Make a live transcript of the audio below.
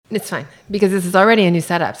It's fine because this is already a new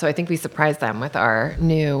setup. So I think we surprised them with our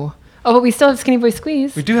new. Oh, but we still have Skinny Boy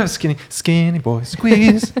Squeeze. We do have Skinny Boy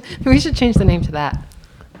Squeeze. We should change the name to that.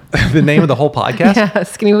 The name of the whole podcast? Yeah,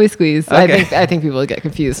 Skinny Boy Squeeze. Okay. I think people would get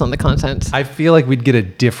confused on the content. I feel like we'd get a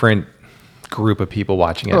different group of people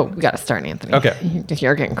watching it. Oh, we got to start, Anthony. Okay.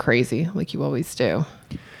 You're getting crazy like you always do.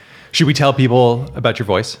 Should we tell people about your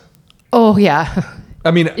voice? Oh, yeah.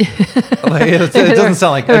 I mean, it doesn't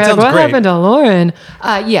sound like it sounds what great. happened to Lauren?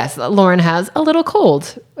 Yes, Lauren has a little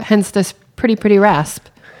cold, hence this pretty rasp.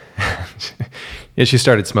 Yeah, she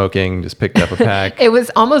started smoking, just picked up a pack. It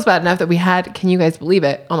was almost bad enough that we had, can you guys believe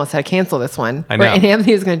it, almost had to cancel this one. I know. And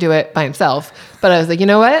Anthony was going to do it by himself. But I was like, you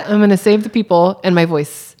know what? I'm going to save the people and my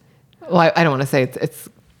voice. Well, I don't want to say it's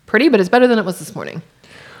pretty, but it's better than it was this morning.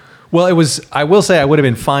 Well, I will say I would have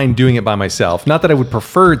been fine doing it by myself. Not that I would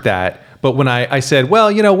prefer that, but when I said,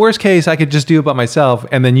 well, worst case, I could just do it by myself.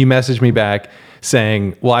 And then you messaged me back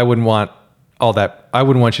saying, well, I wouldn't want all that. I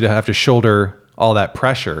wouldn't want you to have to shoulder all that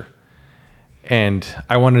pressure. And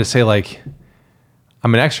I wanted to say, like,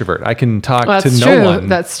 I'm an extrovert. I can talk to no one.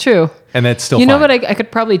 That's true. And that's still You know fine. what I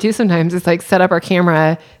could probably do sometimes is like set up our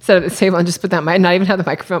camera, set up the table and just put that not even have the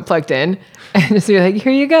microphone plugged in and just be like,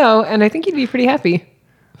 here you go. And I think you'd be pretty happy.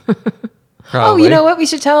 Oh, you know what? We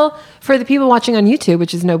should tell for the people watching on YouTube,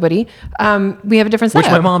 which is nobody. We have a different setup.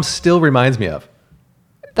 Which my mom still reminds me of.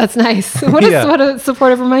 That's nice. What a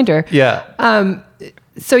supportive reminder. Yeah.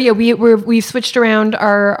 So yeah, we've switched around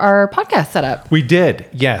our podcast setup. We did.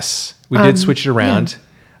 Yes. We did switch it around.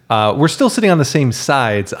 Yeah. We're still sitting on the same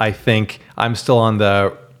sides, I think. I'm still on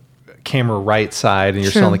the camera right side and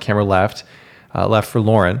you're still on the camera left. Left for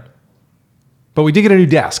Lauren. But we did get a new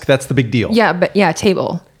desk. That's the big deal. Yeah, but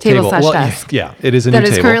table / desk. Yeah, it is a new table.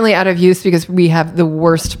 That is currently out of use because we have the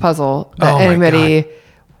worst puzzle that anybody...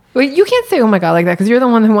 Well, you can't say, oh my God, like that because you're the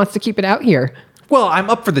one who wants to keep it out here. Well, I'm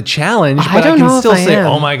up for the challenge, but I don't can know still if I say, am.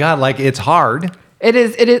 oh my God, like it's hard. It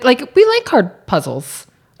is like we like hard puzzles.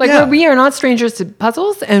 Like we are not strangers to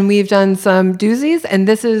puzzles and we've done some doozies and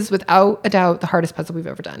this is without a doubt the hardest puzzle we've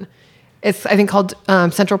ever done. It's I think called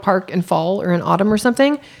Central Park in fall or in autumn or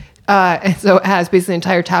something. And so it has basically the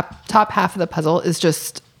entire top half of the puzzle is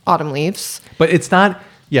just autumn leaves. But it's not,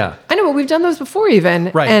 yeah. I know, but we've done those before even,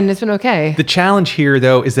 and it's been okay. The challenge here,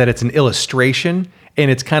 though, is that it's an illustration, and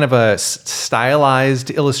it's kind of a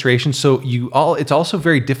stylized illustration. So it's also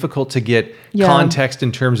very difficult to get context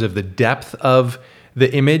in terms of the depth of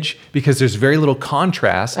the image because there's very little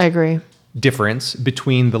contrast. I agree. Difference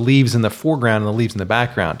between the leaves in the foreground and the leaves in the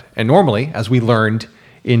background. And normally, as we learned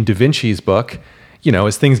in Da Vinci's book,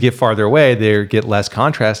 as things get farther away, they get less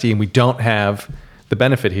contrasty, and we don't have the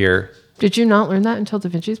benefit here. Did you not learn that until Da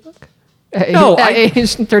Vinci's book? No, at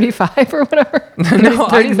age 35 or whatever? No,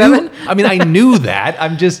 37? I knew that.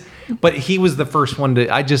 But he was the first one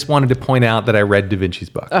I just wanted to point out that I read Da Vinci's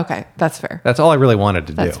book. Okay, that's fair. That's all I really wanted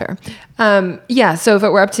to do. That's fair. So if it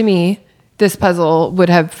were up to me, this puzzle would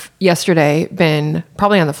have yesterday been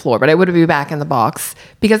probably on the floor, but I would be back in the box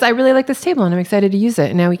because I really like this table and I'm excited to use it.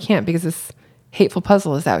 And now we can't because this hateful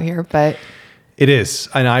puzzle is out here, but... It is.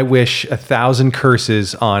 And I wish 1,000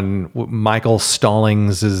 curses on Michael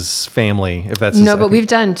Stallings' family, if that's... No, but we've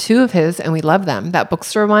done 2 of his and we love them. That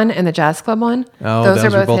bookstore one and the jazz club one. Oh, those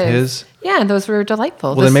are both his? Yeah, and those were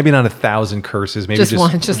delightful. Well, then maybe not 1,000 curses. Maybe just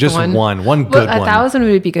one. Just one. One good one. 1,000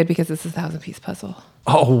 would be good because it's a 1,000-piece puzzle.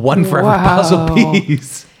 Oh, one for every puzzle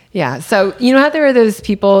piece. Yeah. So, you know how there are those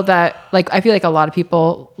people that, like, I feel like a lot of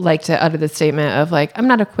people like to utter the statement of, like, I'm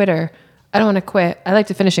not a quitter. I don't want to quit. I like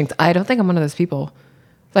to finish things. I don't think I'm one of those people.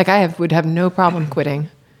 Like, would have no problem quitting.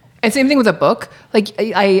 And same thing with a book. Like,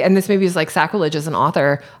 and this maybe is like sacrilege as an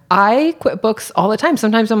author. I quit books all the time.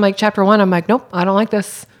 Sometimes I'm like, chapter 1, I'm like, nope, I don't like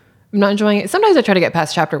this. I'm not enjoying it. Sometimes I try to get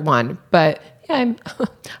past chapter 1, but yeah,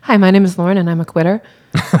 hi, my name is Lauren and I'm a quitter.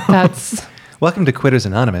 That's... Welcome to Quitters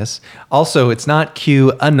Anonymous. Also, it's not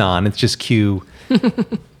QAnon, it's just QA.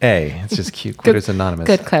 It's just Q. Quitters Anonymous.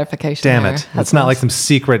 Good clarification. Damn it. It's not like some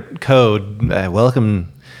secret code.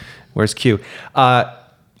 Welcome. Where's Q?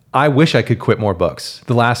 I wish I could quit more books.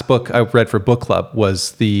 The last book I read for book club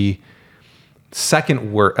was the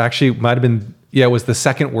second worst. Actually, might have been, it was the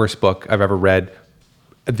second worst book I've ever read.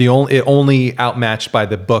 It only outmatched by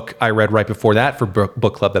the book I read right before that for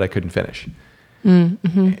book club that I couldn't finish.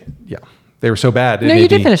 Mm-hmm. Yeah. They were so bad. No, you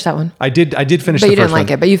did finish that one. I did finish the first one. But you didn't like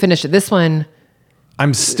it, but you finished it. This one...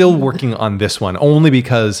 I'm still working on this one only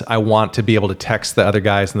because I want to be able to text the other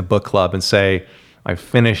guys in the book club and say, I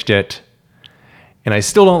finished it and I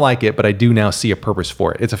still don't like it, but I do now see a purpose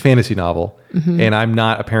for it. It's a fantasy novel and I'm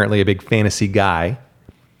not apparently a big fantasy guy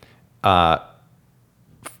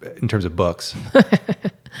in terms of books.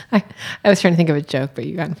 I was trying to think of a joke, but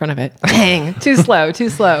you got in front of it. Dang, too slow, too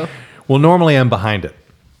slow. Well, normally I'm behind it.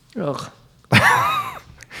 Ugh.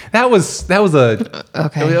 That was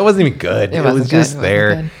Okay. It wasn't even good. It was just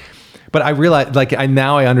there. But I realized, like, I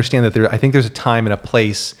understand that I think there's a time and a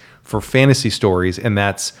place for fantasy stories, and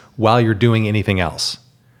that's while you're doing anything else.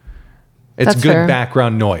 It's That's good fair.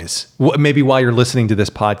 background noise. Maybe while you're listening to this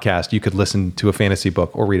podcast, you could listen to a fantasy book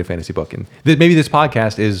or read a fantasy book. And maybe this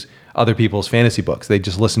podcast is other people's fantasy books. They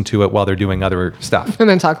just listen to it while they're doing other stuff. And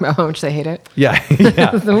then talk about how much they hate it. Yeah.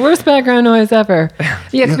 Yeah. The worst background noise ever.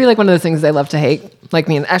 Yeah, it could be like one of those things they love to hate. Like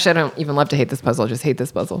me. Actually, I don't even love to hate this puzzle. I just hate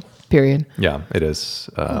this puzzle. Period. Yeah, it is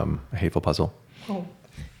a hateful puzzle. Oh,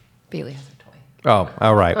 Bailey has a toy. Oh,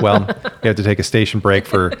 all right. Well, we have to take a station break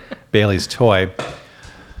for Bailey's toy.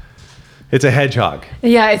 It's a hedgehog.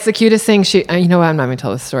 Yeah, it's the cutest thing. You know what? I'm not going to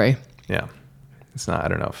tell this story. Yeah. It's not, I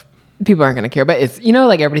don't know if. People aren't going to care, but it's,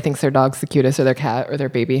 like everybody thinks their dog's the cutest or their cat or their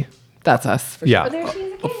baby. That's us. For Yeah.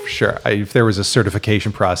 Sure. Oh, for sure. If there was a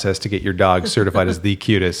certification process to get your dog certified as the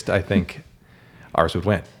cutest, I think ours would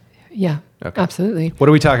win. Yeah, Okay. absolutely. What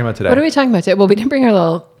are we talking about today? What are we talking about today? Well, we didn't bring our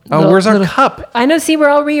little. Where's our cup? I know. See, we're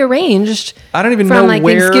all rearranged. I don't even from know like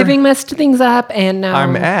where Thanksgiving messed things up, and now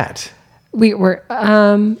I'm at. we were.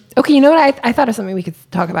 Okay, you know what? I thought of something we could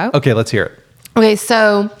talk about. Okay, let's hear it. Okay,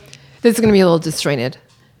 so this is going to be a little disjointed.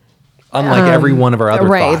 Unlike every one of our other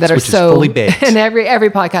thoughts, that are which so is fully baked. and every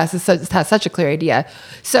podcast has such a clear idea.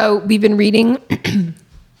 So we've been reading.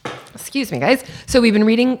 Excuse me, guys. So we've been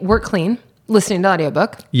reading Work Clean, listening to the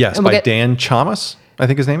audiobook. Yes, And we'll by get- Dan Chamas, I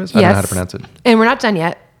think his name is. I don't know how to pronounce it. And we're not done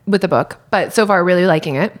yet with the book, but so far really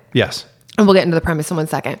liking it. Yes. And we'll get into the premise in 1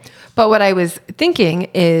 second. But what I was thinking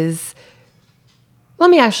is, let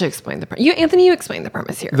me actually explain the premise. Anthony, you explain the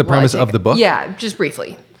premise here. The while I premise take of it. the book? Yeah, just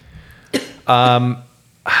briefly.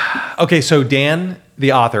 Okay, so Dan,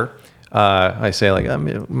 the author, I say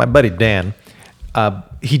like my buddy Dan,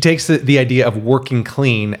 he takes the idea of working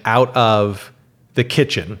clean out of the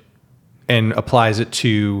kitchen and applies it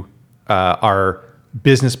to our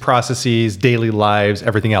business processes, daily lives,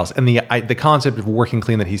 everything else. And the concept of working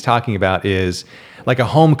clean that he's talking about is like a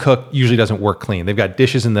home cook usually doesn't work clean. They've got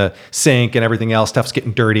dishes in the sink and everything else. Stuff's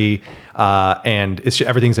getting dirty, and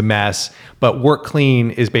everything's a mess. But work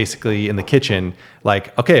clean is basically in the kitchen.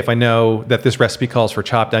 Like, okay, if I know that this recipe calls for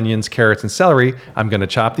chopped onions, carrots, and celery, I'm going to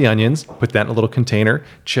chop the onions, put that in a little container,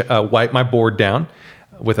 wipe my board down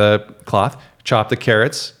with a cloth, chop the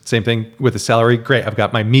carrots, same thing with the celery. Great, I've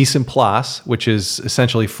got my mise en place, which is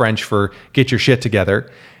essentially French for get your shit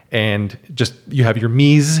together. And just you have your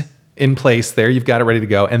mise in place there, you've got it ready to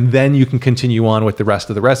go. And then you can continue on with the rest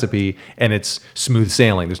of the recipe and it's smooth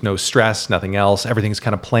sailing. There's no stress, nothing else. Everything's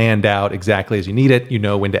kind of planned out exactly as you need it. You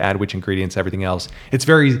know when to add which ingredients, everything else.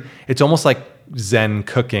 It's almost like Zen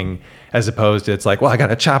cooking as opposed to it's like, well, I got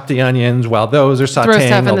to chop the onions while those are sauteing. Throw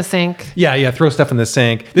stuff in the sink. Yeah, throw stuff in the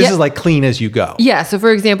sink. This is like clean as you go. Yeah. So,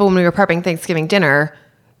 for example, when we were prepping Thanksgiving dinner,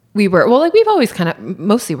 we've always kind of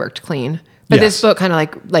mostly worked clean. But Yes. this book kind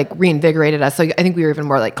of like reinvigorated us. So I think we were even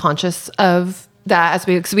more like conscious of that as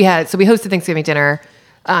we hosted Thanksgiving dinner,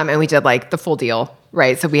 and we did like the full deal,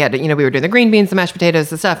 right? So we had we were doing the green beans, the mashed potatoes,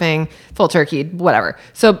 the stuffing, full turkey, whatever.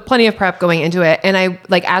 So plenty of prep going into it. And I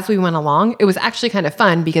as we went along, it was actually kind of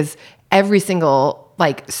fun because every single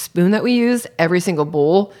like spoon that we used, every single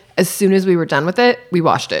bowl, as soon as we were done with it, we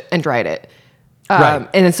washed it and dried it. Right.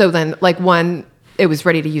 And then so then like it was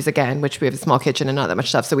ready to use again, which we have a small kitchen and not that much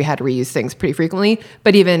stuff. So we had to reuse things pretty frequently.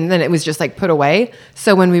 But even then it was just like put away.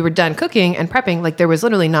 So when we were done cooking and prepping, like there was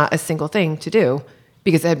literally not a single thing to do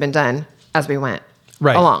because it had been done as we went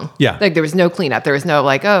along. Yeah. Like there was no cleanup. There was no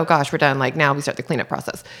like, oh gosh, we're done. Like now we start the cleanup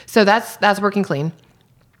process. So that's working clean.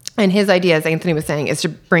 And his idea, as Anthony was saying, is to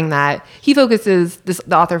bring that. The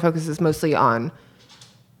author focuses mostly on,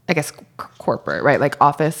 I guess, corporate, right? Like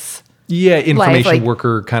office. Yeah, information like,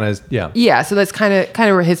 worker kind of, yeah. Yeah, so that's kind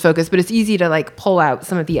of his focus, but it's easy to like pull out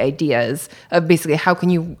some of the ideas of basically how can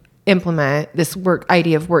you implement this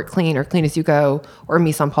idea of work clean or clean as you go or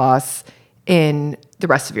mise en place in the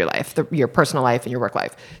rest of your life, your personal life and your work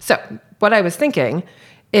life. So what I was thinking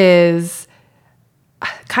is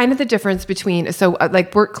kind of the difference between,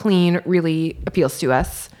 like work clean really appeals to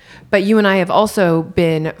us, but you and I have also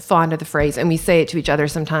been fond of the phrase, and we say it to each other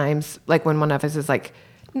sometimes, like when one of us is like,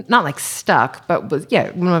 not like stuck, but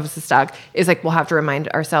one of us is stuck, is like we'll have to remind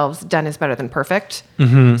ourselves done is better than perfect,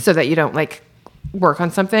 so that you don't like work on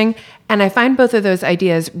something. And I find both of those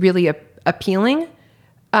ideas really appealing.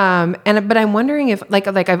 But I'm wondering if like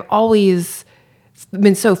I've always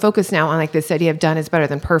been so focused now on like this idea of done is better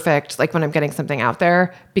than perfect, like when I'm getting something out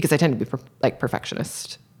there, because I tend to be like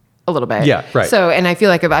perfectionist a little bit. Yeah, right. So, and I feel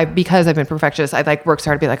like because I've been perfectionist, I like worked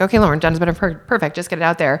hard to be like, okay, Lauren, John's better perfect. Just get it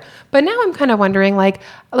out there. But now I'm kind of wondering like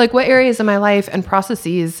what areas of my life and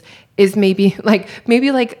processes is maybe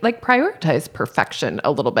prioritize perfection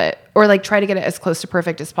a little bit, or like try to get it as close to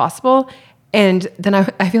perfect as possible. And then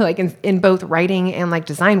I feel like in both writing and like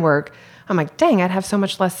design work, I'm like, dang, I'd have so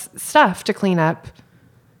much less stuff to clean up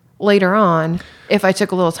later on if I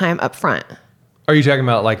took a little time up front. Are you talking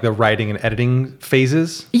about like the writing and editing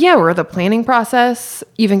phases? Yeah, or the planning process,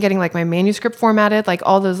 even getting like my manuscript formatted, like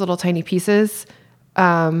all those little tiny pieces.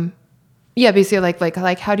 Yeah, basically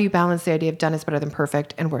like how do you balance the idea of done is better than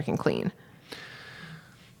perfect and working clean?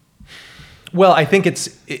 Well, I think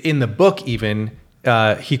it's in the book even,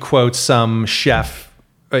 he quotes some chef,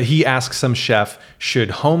 he asks some chef, should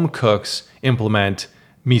home cooks implement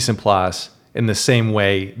mise en place in the same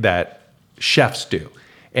way that chefs do?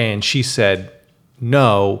 And she said,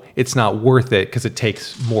 no, it's not worth it because it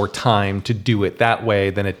takes more time to do it that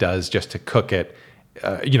way than it does just to cook it,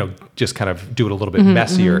 just kind of do it a little bit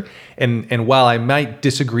messier. And while I might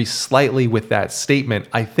disagree slightly with that statement,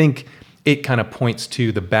 I think it kind of points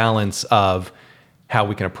to the balance of how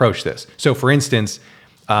we can approach this. So for instance,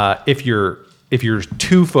 if you're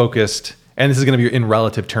too focused, and this is going to be in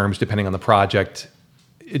relative terms depending on the project,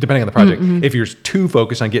 if you're too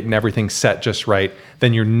focused on getting everything set just right,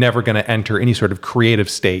 then you're never going to enter any sort of creative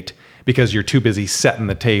state because you're too busy setting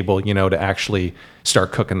the table, to actually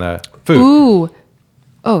start cooking the food. Ooh.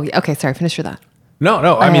 Oh, okay. Sorry. Finish with that. No.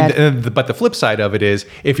 But the flip side of it is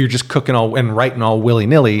if you're just cooking all and writing all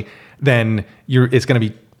willy-nilly, then it's going to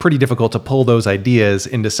be pretty difficult to pull those ideas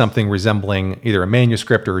into something resembling either a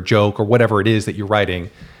manuscript or a joke or whatever it is that you're writing.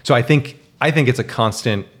 So I think it's a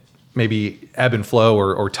constant maybe ebb and flow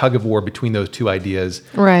or tug of war between those two ideas.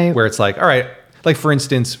 Right. Where it's like, all right, like for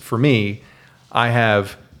instance, for me,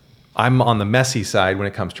 I'm on the messy side when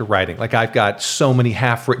it comes to writing. Like I've got so many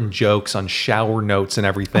half-written jokes on shower notes and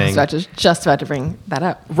everything. I was just about to bring that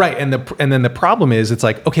up. Right. And then the problem is it's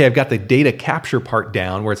like, okay, I've got the data capture part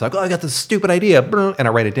down where it's like, oh, I got this stupid idea and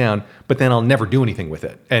I write it down, but then I'll never do anything with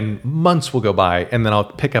it. And months will go by and then I'll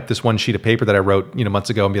pick up this one sheet of paper that I wrote, months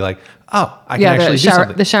ago and be like, oh, I can actually do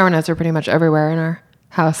something. The shower notes are pretty much everywhere in our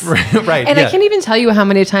house. Right. And I can't even tell you how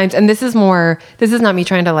many times, and this is not me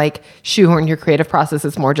trying to like shoehorn your creative process.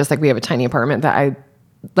 It's more just like we have a tiny apartment that I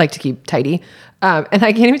like to keep tidy. And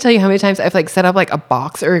I can't even tell you how many times I've like set up like a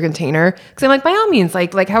box or a container. Cause I'm like, by all means,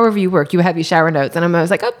 like however you work, you have these shower notes. And I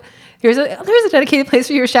was like, oh, here's a dedicated place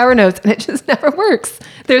for your shower notes. And it just never works.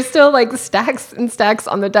 There's still like stacks and stacks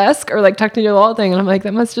on the desk or like tucked in your wall thing. And I'm like,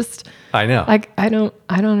 that must just, I know. Like, I don't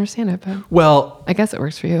understand it, but well, I guess it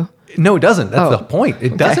works for you. No, it doesn't. That's the point.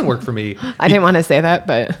 It doesn't work for me. I didn't want to say that,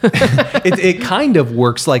 but it kind of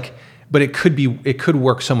works but it could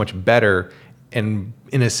work so much better. And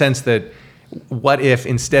in a sense that what if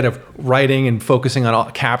instead of writing and focusing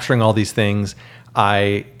on capturing all these things,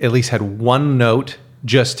 I at least had one note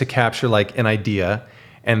just to capture like an idea.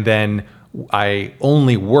 And then I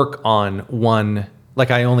only work on one, like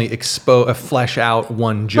I only flesh out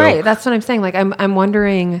one joke. Right. That's what I'm saying. Like I'm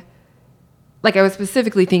wondering, like I was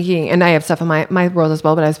specifically thinking, and I have stuff in my world as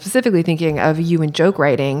well, but I was specifically thinking of you and joke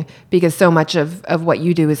writing because so much of what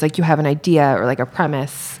you do is like you have an idea or like a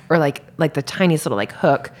premise or like the tiniest little like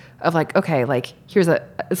hook of like, okay, like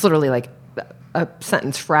it's literally like a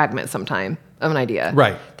sentence fragment sometime of an idea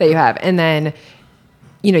right. that you have. And then,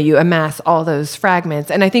 you amass all those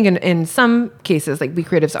fragments. And I think in some cases, like we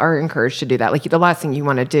creatives are encouraged to do that. Like the last thing you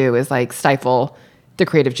want to do is like stifle the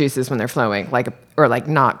creative juices when they're flowing, or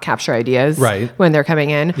not capture ideas right. when they're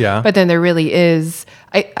coming in. Yeah. But then there really is,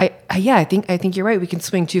 I think you're right. We can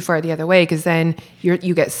swing too far the other way because then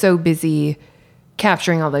you get so busy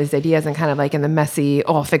capturing all those ideas and kind of like in the messy,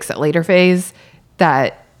 I'll fix it later phase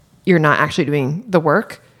that you're not actually doing the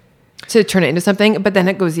work to turn it into something. But then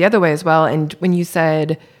it goes the other way as well. And when you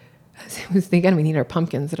said, again, we need our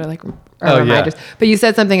pumpkins that are like our reminders. Yeah. But you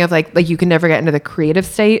said something of like you can never get into the creative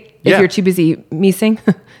state if you're too busy mising.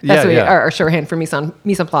 That's our shorthand for mise en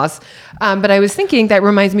place. But I was thinking that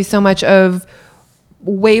reminds me so much of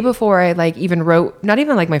way before I like even wrote, not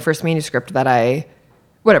even like my first manuscript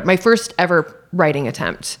my first ever writing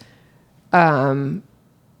attempt. And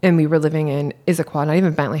we were living in Issaquah, not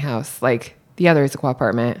even Bentley House, like the other Issaquah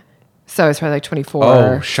apartment. So I was probably like 24.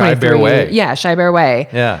 Oh, Shy Bear Way. Yeah, Shy Bear Way.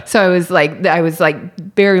 Yeah. So I was like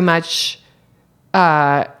very much,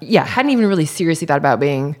 hadn't even really seriously thought about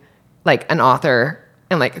being like an author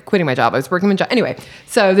and like quitting my job. I was working my job. Anyway,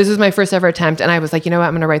 so this was my first ever attempt. And I was like, you know what?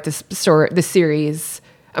 I'm going to write this series.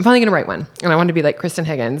 I'm finally going to write one. And I wanted to be like Kristen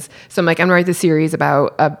Higgins. So I'm like, I'm going to write this series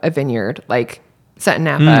about a vineyard, like set in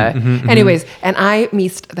Napa. Anyways, and I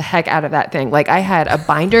meesed the heck out of that thing. Like I had a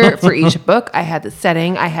binder for each book. I had the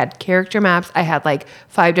setting. I had character maps. I had like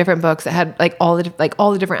 5 different books. I had like all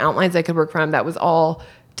the different outlines I could work from. That was all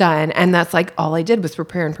done. And that's like all I did was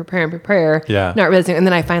prepare and prepare and prepare. Yeah. Not realizing. And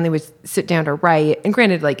then I finally would sit down to write. And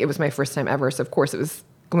granted, like it was my first time ever, so of course it was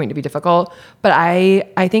going to be difficult. But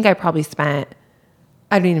I think I probably spent,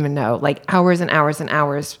 I don't even know, like hours and hours and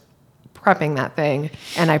hours prepping that thing,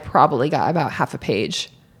 and I probably got about half a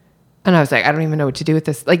page, and I was like, I don't even know what to do with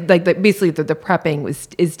this. Like basically the prepping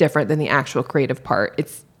is different than the actual creative part.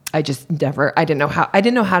 I didn't know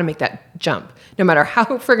how to make that jump, no matter how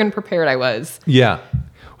friggin' prepared I was. Yeah.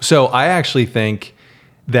 So I actually think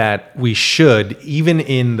that we should, even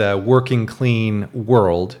in the working clean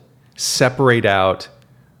world, separate out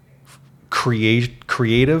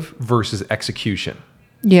creative versus execution.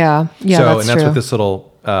 Yeah, So, that's and that's true. what this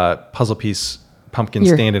little puzzle piece pumpkin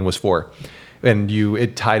stand-in was for, and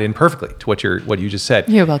it tied in perfectly to what you just said.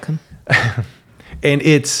 You're welcome. And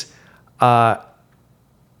it's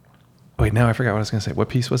wait, now I forgot what I was going to say. What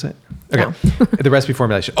piece was it? Okay, No. The recipe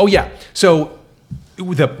formulation. Oh yeah, so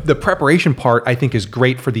the preparation part I think is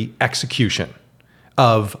great for the execution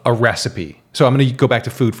of a recipe. So I'm going to go back to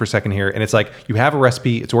food for a second here. And it's like, you have a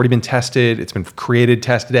recipe. It's already been tested. It's been created,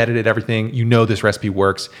 tested, edited, everything. You know this recipe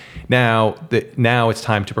works. Now it's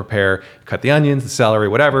time to prepare. Cut the onions, the celery,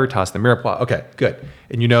 whatever. Toss the mirepoix. Okay, good.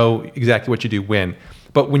 And you know exactly what you do when.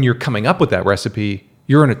 But when you're coming up with that recipe,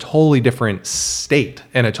 you're in a totally different state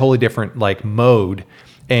and a totally different like mode.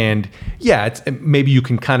 And yeah, maybe you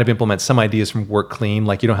can kind of implement some ideas from Work Clean,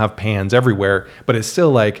 like you don't have pans everywhere, but it's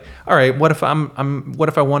still like, all right, what if I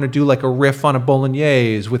want to do like a riff on a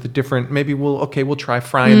bolognese with a different, maybe we'll try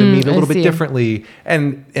frying the meat a little bit differently.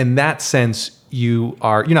 And in that sense, you're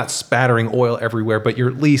not spattering oil everywhere, but you're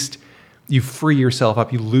at least, you free yourself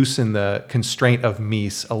up, you loosen the constraint of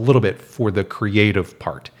mise a little bit for the creative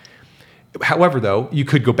part. However, though, you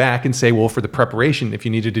could go back and say, well, for the preparation, if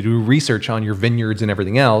you needed to do research on your vineyards and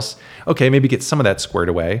everything else, okay, maybe get some of that squared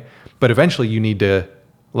away. But eventually you need to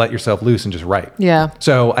let yourself loose and just write. Yeah.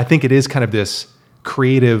 So I think it is kind of this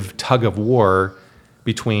creative tug of war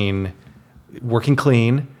between working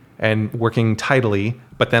clean and working tidily,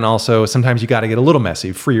 but then also sometimes you got to get a little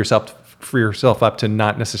messy, free yourself up to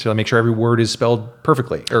not necessarily make sure every word is spelled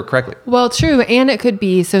perfectly or correctly. Well, true. And it could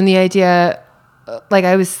be, so in the idea, like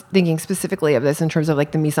I was thinking specifically of this in terms of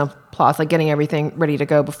like the mise en place, like getting everything ready to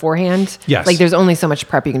go beforehand. Yes. Like there's only so much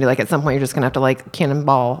prep you can do. Like at some point you're just going to have to like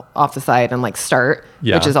cannonball off the side and like start,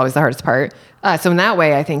 which is always the hardest part. So in that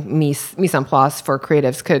way, I think mise en place for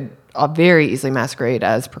creatives could very easily masquerade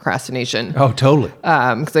as procrastination. Oh, totally.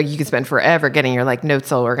 Because like you could spend forever getting your like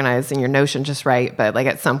notes all organized and your Notion just right, but like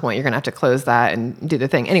at some point you're gonna have to close that and do the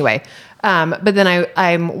thing anyway. But then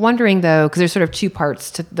I'm wondering though, because there's sort of 2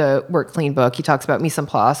 parts to the Work Clean book. He talks about mise en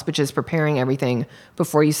place, which is preparing everything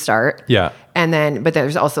before you start. Yeah. And then, but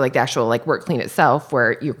there's also like the actual like Work Clean itself,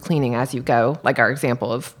 where you're cleaning as you go. Like our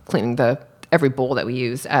example of cleaning every bowl that we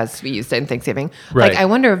use as we used it in Thanksgiving. Right. Like I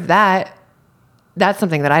wonder if that's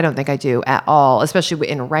something that I don't think I do at all, especially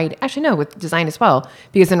in writing. Actually, no, with design as well.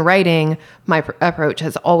 Because in writing, my approach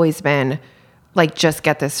has always been like, just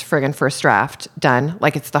get this friggin' first draft done.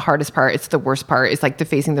 Like it's the hardest part. It's the worst part. It's like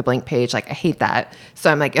defacing the blank page. Like I hate that.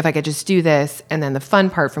 So I'm like, if I could just do this, and then the fun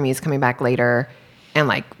part for me is coming back later and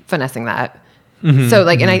like finessing that. So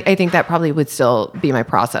like, and I think that probably would still be my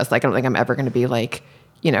process. Like I don't think I'm ever going to be like,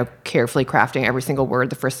 carefully crafting every single word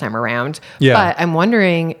the first time around. Yeah. But I'm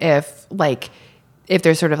wondering if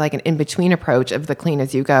there's sort of like an in-between approach of the clean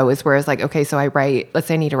as you go, is whereas like, okay, so let's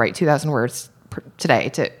say I need to write 2,000 words today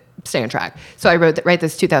to stay on track. So I write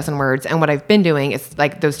this 2,000 words. And what I've been doing is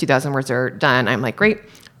like those 2,000 words are done. I'm like, great,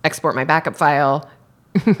 export my backup file,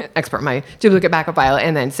 export my duplicate backup file,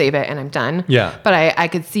 and then save it, and I'm done. Yeah. But I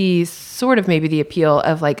could see sort of maybe the appeal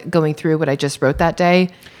of like going through what I just wrote that day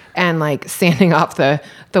and like sanding off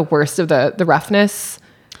the worst of the roughness.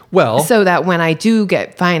 Well, So that when I do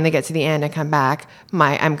finally get to the end and come back,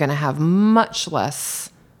 I'm going to have much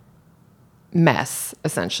less mess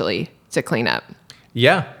essentially to clean up.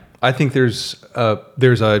 yeah, I think there's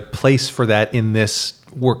a place for that in this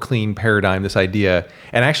Work Clean paradigm, this idea.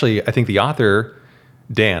 And actually, I think the author,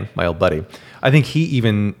 Dan, my old buddy, I think he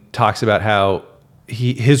even talks about how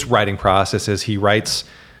his writing process is he writes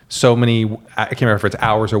so many, I can't remember if it's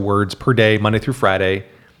hours or words per day, Monday through Friday.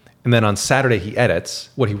 And then on Saturday, he edits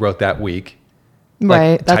what he wrote that week.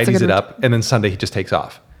 Right. Like, tidies it up. And then Sunday, he just takes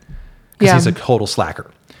off. Because he's a total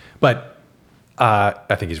slacker. But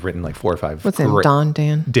I think he's written like 4 or 5. What's his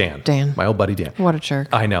name? Dan. My old buddy Dan. What a jerk.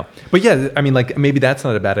 I know. But yeah, I mean, like, maybe that's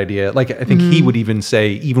not a bad idea. Like, I think he would even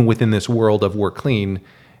say, even within this world of Work Clean,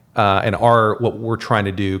 and what we're trying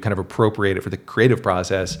to do, kind of appropriate it for the creative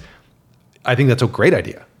process, I think that's a great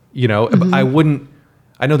idea. You know,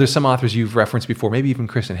 I know there's some authors you've referenced before, maybe even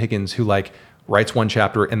Kristen Higgins, who like writes one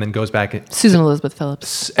chapter and then goes back. Susan Elizabeth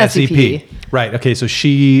Phillips. SEP. Right. Okay. So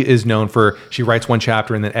she is known for, she writes one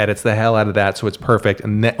chapter and then edits the hell out of that. So it's perfect.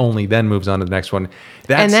 And only then moves on to the next one.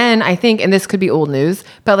 And then I think, and this could be old news,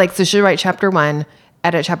 but like, so she'll write chapter 1,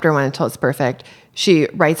 edit chapter 1 until it's perfect. She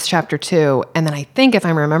writes chapter 2. And then I think, if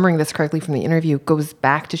I'm remembering this correctly from the interview, goes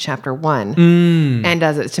back to chapter 1 and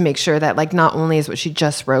does it to make sure that like, not only is what she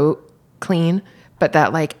just wrote clean, but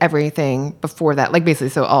that like everything before that, like basically,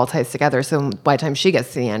 so it all ties together. So by the time she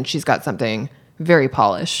gets to the end, she's got something very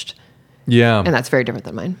polished. Yeah. And that's very different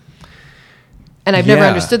than mine. And I've never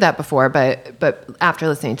understood that before, but after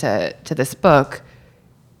listening to this book,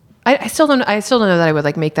 I still don't know that I would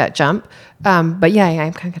like make that jump. But yeah,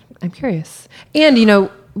 I'm curious. And, you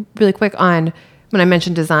know, really quick on when I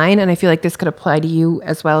mentioned design, and I feel like this could apply to you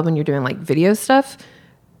as well when you're doing like video stuff.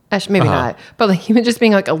 Actually, maybe not, but like even just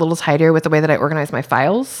being like a little tighter with the way that I organize my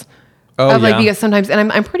files. Oh, like, because sometimes,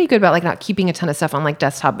 and I'm pretty good about like not keeping a ton of stuff on like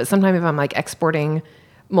desktop, but sometimes if I'm like exporting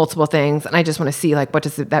multiple things and I just want to see like what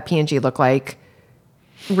does that PNG look like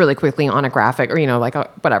really quickly on a graphic, or, you know, like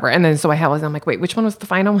whatever. And then so I'm like, wait, which one was the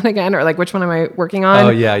final one again? Or like, which one am I working on? Oh,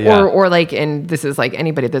 yeah. Or like, and this is like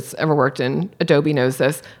anybody that's ever worked in Adobe knows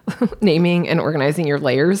this, naming and organizing your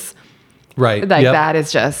layers. Right. Like that is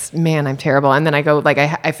just, man, I'm terrible. And then I go like,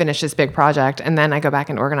 I finish this big project and then I go back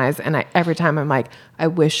and organize. And every time I'm like, I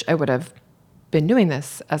wish I would have been doing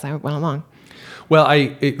this as I went along. Well,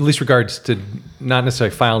 at least regards to not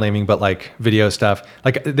necessarily file naming, but like video stuff.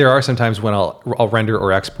 Like there are some times when I'll render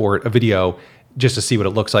or export a video just to see what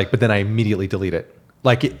it looks like, but then I immediately delete it.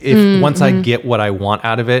 Like if once I get what I want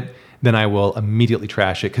out of it, then I will immediately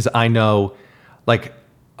trash it. Cause I know like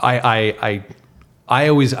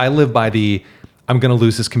I live by the, I'm going to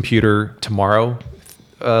lose this computer tomorrow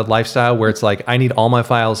lifestyle, where it's like, I need all my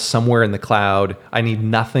files somewhere in the cloud. I need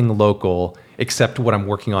nothing local except what I'm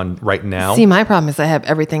working on right now. See, my problem is I have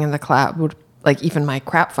everything in the cloud, like even my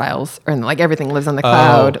crap files, or like everything lives on the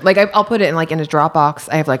cloud. Like I'll put it in like in a Dropbox.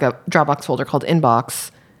 I have like a Dropbox folder called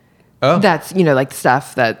Inbox. Oh. That's, you know, like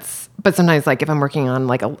stuff but sometimes like if I'm working on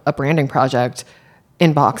like a branding project,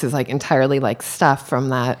 Inbox is like entirely like stuff from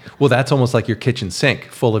that. Well, that's almost like your kitchen sink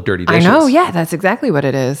full of dirty dishes. I know. Yeah, that's exactly what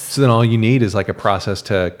it is. So then all you need is like a process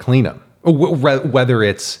to clean them, whether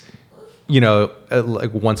it's, you know,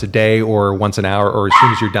 like once a day or once an hour, or as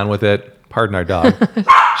soon as you're done with it. Pardon our dog.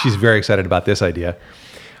 She's very excited about this idea.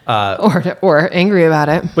 Or angry about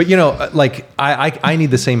it. But, you know, like I need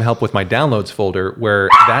the same help with my downloads folder, where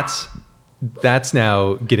that's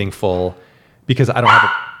now getting full because I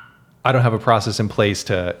don't have a process in place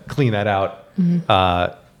to clean that out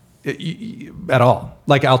at all.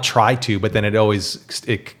 Like I'll try to, but then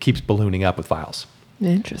it keeps ballooning up with files.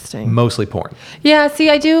 Interesting. Mostly porn. Yeah. See,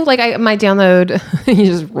 I do like my download. You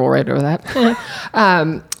just roll right over that.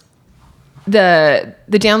 The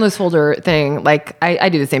downloads folder thing. Like I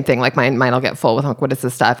do the same thing. Like mine'll get full with like, what is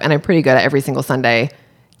this stuff? And I'm pretty good at every single Sunday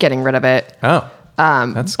getting rid of it. Oh.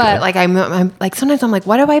 That's but good. like I'm like, sometimes I'm like,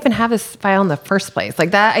 why do I even have this file in the first place?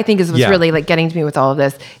 Like that I think is what's really like getting to me with all of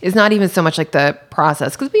this, is not even so much like the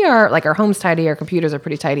process, because we are like, our home's tidy, our computers are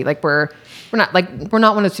pretty tidy. Like we're not one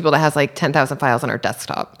of those people that has like 10,000 files on our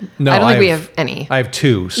desktop. No, I don't think we have any. I have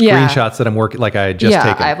 2 screenshots that I'm working, like I had just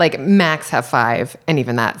taken. I like max have 5, and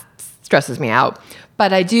even that stresses me out.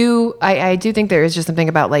 But I do think there is just something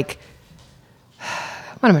about like,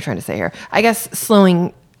 what am I trying to say here? I guess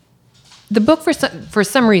slowing the book for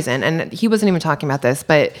some reason, and he wasn't even talking about this,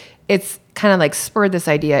 but it's kind of like spurred this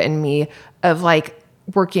idea in me of like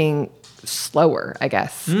working slower, I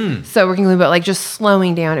guess. So working a little bit like just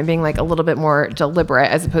slowing down and being like a little bit more deliberate,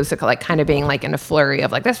 as opposed to like kind of being like in a flurry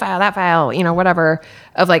of like this file, that file, you know, whatever.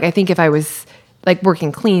 Of like, I think if I was like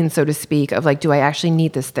working clean, so to speak, of like, do I actually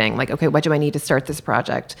need this thing? Like, okay, what do I need to start this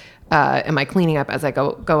project? Am I cleaning up as I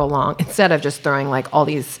go along, instead of just throwing like all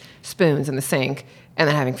these spoons in the sink and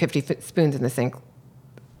then having 50 spoons in the sink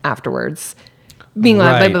afterwards? Being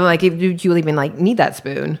like, do you even like need that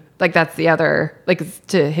spoon? Like that's the other, like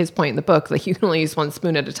to his point in the book, like you can only use one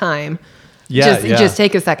spoon at a time. Just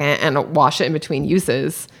take a second and wash it in between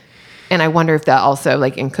uses. And I wonder if that also,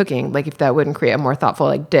 like in cooking, like if that wouldn't create a more thoughtful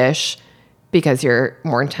like dish, because you're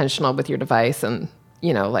more intentional with your device, and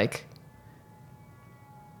you know, like.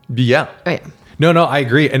 Yeah. Oh, yeah. No, I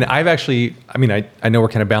agree. And I've actually, I mean, I know we're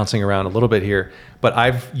kind of bouncing around a little bit here, but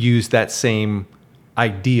I've used that same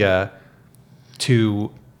idea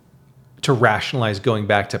to rationalize going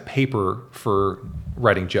back to paper for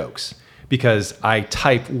writing jokes, because I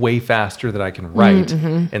type way faster than I can write.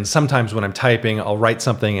 And sometimes when I'm typing, I'll write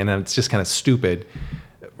something and then it's just kind of stupid.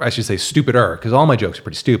 I should say stupider, because all my jokes are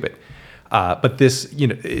pretty stupid. But this,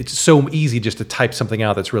 it's so easy just to type something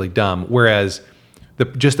out that's really dumb. Whereas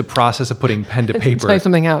just the process of putting pen to paper. Type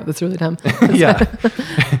something out that's really dumb. Yeah.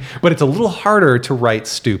 But it's a little harder to write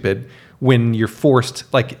stupid when you're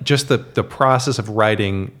forced, like just the process of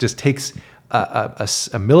writing just takes a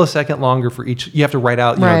millisecond longer for each. You have to write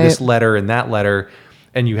out this letter and that letter,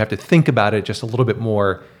 and you have to think about it just a little bit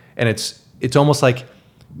more. And it's almost like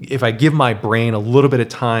if I give my brain a little bit of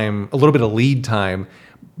time, a little bit of lead time,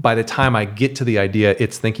 by the time I get to the idea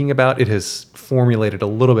it's thinking about, it has formulated a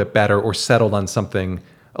little bit better or settled on something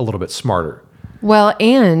a little bit smarter. Well,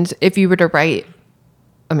 and if you were to write,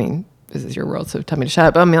 I mean, this is your world, so tell me to shut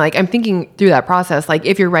up. I mean, like, I'm thinking through that process. Like,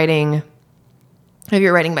 if you're writing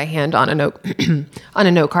by hand on a note, on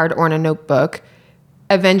a note card or in a notebook,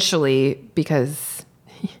 eventually, because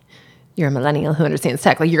you're a millennial who understands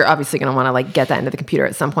tech, like, you're obviously going to want to like get that into the computer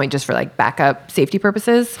at some point just for like backup safety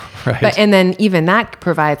purposes. Right. And then even that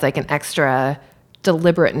provides like an extra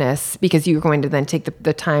deliberateness, because you're going to then take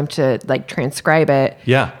the time to like transcribe it.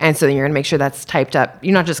 Yeah. And so you're going to make sure that's typed up.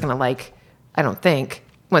 You're not just going to like, I don't think,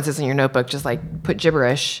 once it's in your notebook, just like put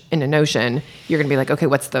gibberish into Notion. You're going to be like, okay,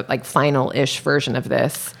 what's the like final-ish version of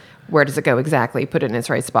this? Where does it go exactly? Put it in its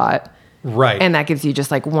right spot. Right. And that gives you just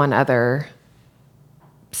like one other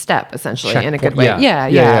step, essentially, in a Checkpoint. good way.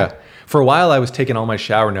 Yeah. For a while, I was taking all my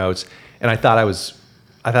shower notes, and I thought I was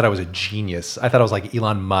a genius. I thought I was like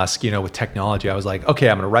Elon Musk, with technology. I was like, okay,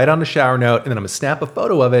 I'm going to write on the shower note, and then I'm going to snap a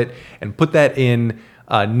photo of it and put that in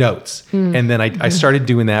notes. And then I started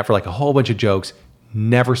doing that for like a whole bunch of jokes.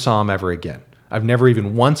 Never saw them ever again. I've never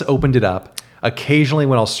even once opened it up. Occasionally,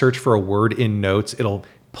 when I'll search for a word in notes, it'll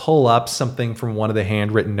pull up something from one of the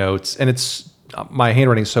handwritten notes, and my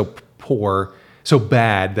handwriting is so poor, so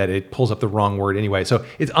bad that it pulls up the wrong word anyway. So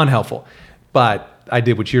it's unhelpful. But I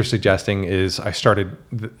did what you're suggesting is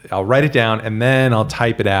I'll write it down and then I'll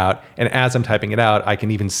type it out. And as I'm typing it out, I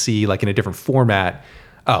can even see like in a different format,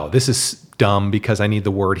 oh, this is dumb because I need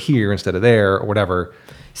the word here instead of there or whatever.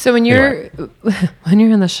 So when you're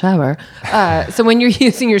in the shower, so when you're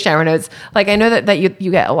using your shower notes, like I know that you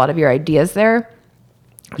get a lot of your ideas there.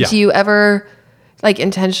 Yeah. Do you ever like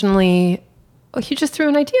intentionally? Oh, you just threw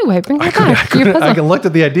an idea away. Bring that back. I looked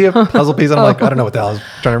at the idea puzzle piece and I'm like, I don't know what the hell I was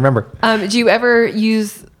trying to remember. Do you ever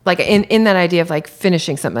use like in that idea of like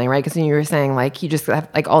finishing something, right? Because you were saying like you just have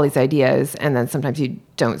like all these ideas and then sometimes you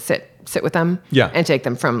don't sit with them, and take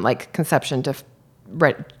them from like conception to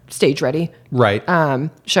stage ready, right?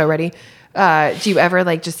 Show ready. Do you ever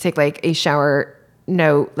like just take like a shower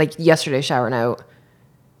note, like yesterday's shower note,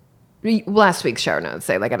 last week's shower note,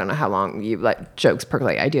 say like I don't know how long you let jokes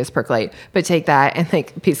percolate, ideas percolate, but take that and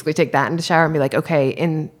like basically take that in the shower and be like, okay,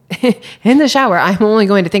 in the shower, I'm only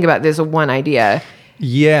going to think about this one idea.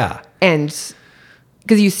 Yeah, and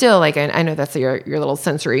because you still like, I know that's your little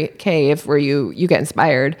sensory cave where you get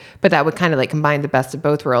inspired, but that would kind of like combine the best of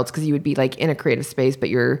both worlds, because you would be like in a creative space, but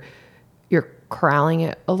you're corralling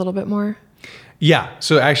it a little bit more. Yeah.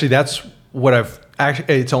 So actually, that's what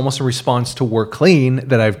it's almost a response to Work Clean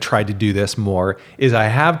that I've tried to do this more. Is I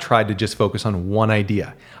have tried to just focus on one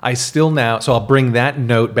idea. So I'll bring that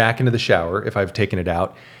note back into the shower if I've taken it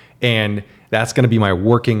out, and that's going to be my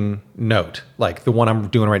working note. Like the one I'm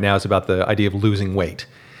doing right now is about the idea of losing weight.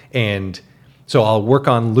 And so I'll work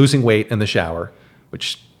on losing weight in the shower,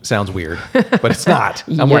 which sounds weird, but it's not.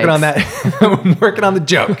 I'm working on that. I'm working on the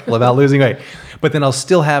joke about losing weight. But then I'll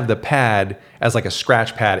still have the pad as like a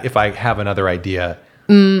scratch pad if I have another idea.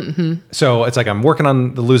 Mm-hmm. So it's like I'm working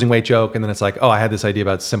on the losing weight joke, and then it's like, oh, I had this idea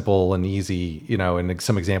about simple and easy, and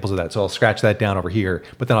some examples of that. So I'll scratch that down over here,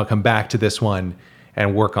 but then I'll come back to this one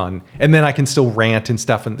and work on, and then I can still rant and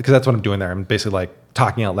stuff, because that's what I'm doing there. I'm basically like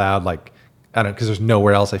talking out loud, like, I don't know, because there's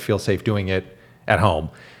nowhere else I feel safe doing it at home.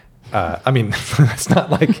 I mean, it's not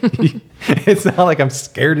like I'm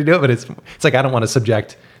scared to do it, but it's like I don't want to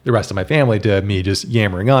subject the rest of my family to me just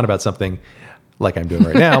yammering on about something like I'm doing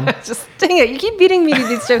right now. Just dang it, you keep beating me to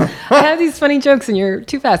these jokes. I have these funny jokes and you're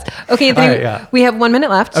too fast. Okay, Anthony, we have 1 minute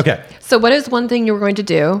left. Okay. So what is one thing you were going to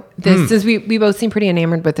do? Since we both seem pretty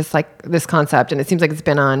enamored with this concept, and it seems like it's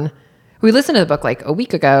been on. We listened to the book like a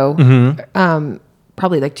week ago. Mm-hmm.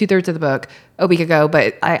 Probably like 2/3 of the book a week ago,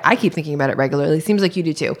 but I keep thinking about it regularly. Seems like you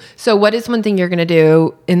do too. So what is one thing you're going to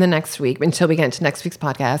do in the next week until we get into next week's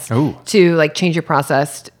podcast to like change your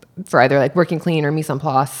process for either like working clean or mise en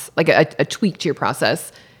place, like a tweak to your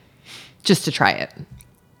process, just to try it.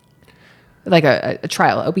 Like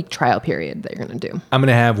a week trial period that you're going to do. I'm going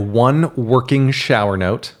to have one working shower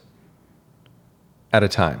note at a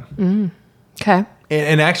time. Okay.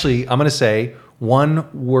 And actually, I'm going to say one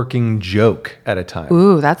working joke at a time.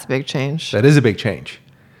 Ooh, that's a big change. That is a big change.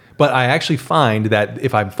 But I actually find that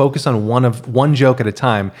if I'm focused on one joke at a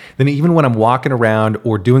time, then even when I'm walking around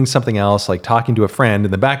or doing something else, like talking to a friend,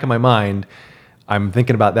 in the back of my mind, I'm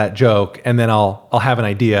thinking about that joke, and then I'll have an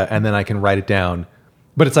idea, and then I can write it down.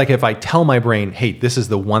 But it's like if I tell my brain, hey, this is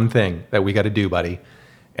the one thing that we got to do, buddy.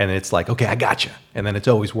 And it's like, okay, I got you. And then it's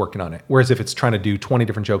always working on it. Whereas if it's trying to do 20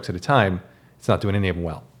 different jokes at a time, it's not doing any of them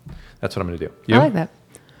well. That's what I'm going to do. You? I like that.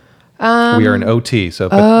 We are an OT, so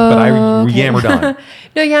but I yammered on.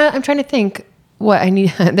 No, yeah, I'm trying to think what I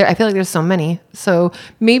need. I feel like there's so many. So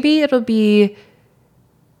maybe it'll be,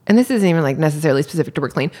 and this isn't even like necessarily specific to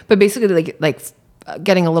work clean, but basically like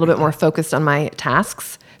getting a little bit more focused on my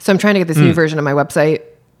tasks. So I'm trying to get this new version of my website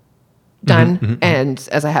done, and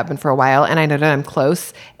as I have been for a while, and I know that I'm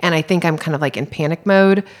close, and I think I'm kind of like in panic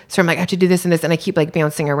mode. So I'm like, I have to do this and this, and I keep like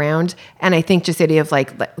bouncing around. And I think just the idea of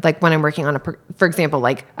like when I'm working on for example,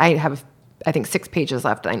 like I have, I think 6 pages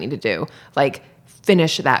left that I need to do, like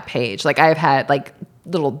finish that page. Like I've had like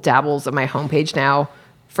little dabbles of my homepage now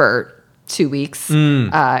for 2 weeks,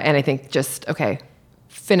 and I think just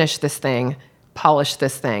finish this thing, polish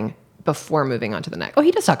this thing before moving on to the next. Oh, he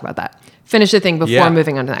does talk about that. Finish the thing before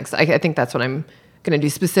moving on to the next. I think that's what I'm going to do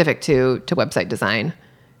specific to website design.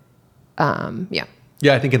 Yeah,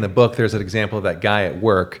 I think in the book, there's an example of that guy at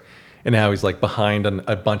work and how he's like behind on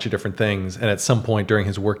a bunch of different things. And at some point during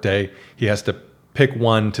his workday, he has to pick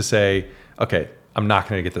one to say, okay, I'm not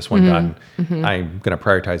going to get this one done. I'm going to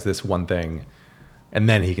prioritize this one thing. And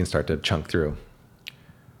then he can start to chunk through.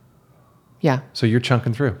 Yeah. So you're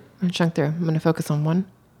chunking through. I'm going to chunk through. I'm going to focus on one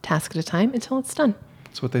task at a time until it's done.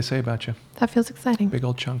 That's what they say about you. That feels exciting. Big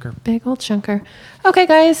old chunker. Big old chunker. Okay,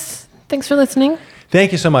 guys. Thanks for listening.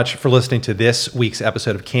 Thank you so much for listening to this week's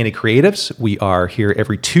episode of Candid Creatives. We are here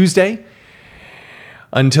every Tuesday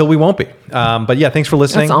until we won't be. But yeah, thanks for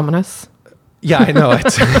listening. That's ominous. Yeah, I know.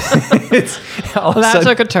 It's all of a That sudden,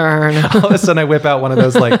 took a turn. all of a sudden I whip out one of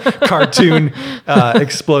those like cartoon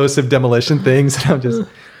explosive demolition things. And I'm just...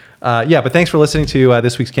 but thanks for listening to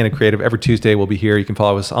this week's Candid Creative. Every Tuesday we'll be here. You can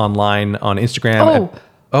follow us online on Instagram.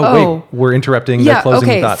 Wait, we're interrupting. Yeah, closing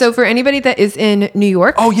okay. thoughts. So for anybody that is in New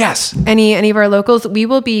York, oh yes, any of our locals, we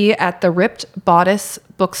will be at the Ripped Bodice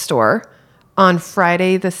Bookstore on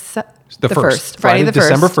Friday the first. Friday the 1st.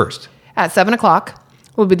 December 1st. At 7:00.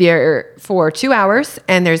 We'll be there for 2 hours,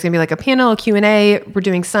 and there's going to be like a panel, a Q&A. We're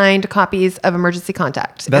doing signed copies of Emergency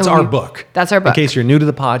Contact. That's our book. That's our book. In case you're new to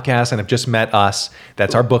the podcast and have just met us,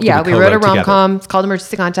 that's our book. Yeah, we wrote a rom-com. It's called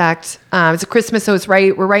Emergency Contact. It's a Christmas, so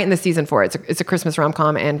we're right in the season for it. It's a Christmas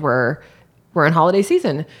rom-com, and we're in holiday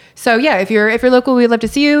season. So yeah, if you're local, we'd love to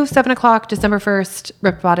see you. 7:00, December 1st,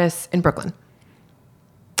 Ripped Bodice in Brooklyn.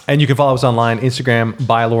 And you can follow us online, Instagram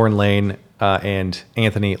by Lauren Lane and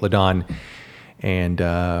Anthony Ladon. And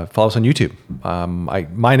follow us on YouTube.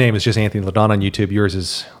 My name is just Anthony Ladon on YouTube. Yours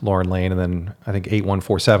is Lauren Lane, and then I think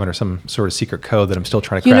 8147 or some sort of secret code that I'm still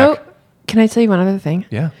trying to crack. Can I tell you one other thing?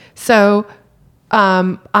 Yeah. So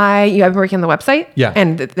I've been working on the website. Yeah.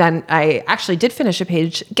 And then I actually did finish a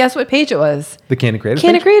page. Guess what page it was? The Candid Creative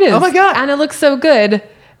Candid page? Creatives. Oh my God. And it looks so good.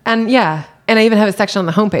 And yeah. And I even have a section on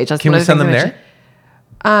the homepage. That's Can we send them there?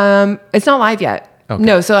 It's not live yet. Okay.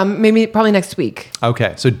 No, so probably next week.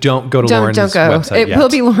 Okay, so don't go to Lauren's website It will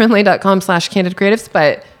be laurenlane.com/candidcreatives,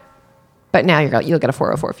 but now you'll get a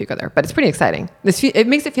 404 if you go there. But it's pretty exciting. It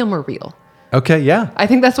makes it feel more real. Okay, yeah. I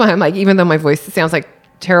think that's why I'm like, even though my voice sounds like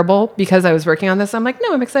terrible because I was working on this, I'm like,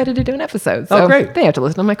 no, I'm excited to do an episode. So great. They have to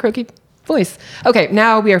listen to my croaky voice. Okay,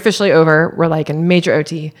 now we are officially over. We're like in major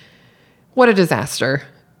OT. What a disaster.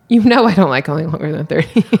 You know I don't like going longer than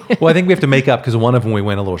 30. Well, I think we have to make up because one of them we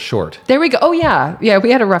went a little short. There we go. Oh, yeah. Yeah,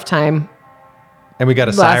 we had a rough time. And we got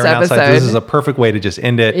a siren outside. So this is a perfect way to just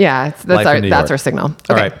end it. Yeah, that's our signal.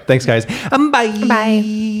 All right. Thanks, guys. Bye.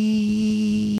 Bye.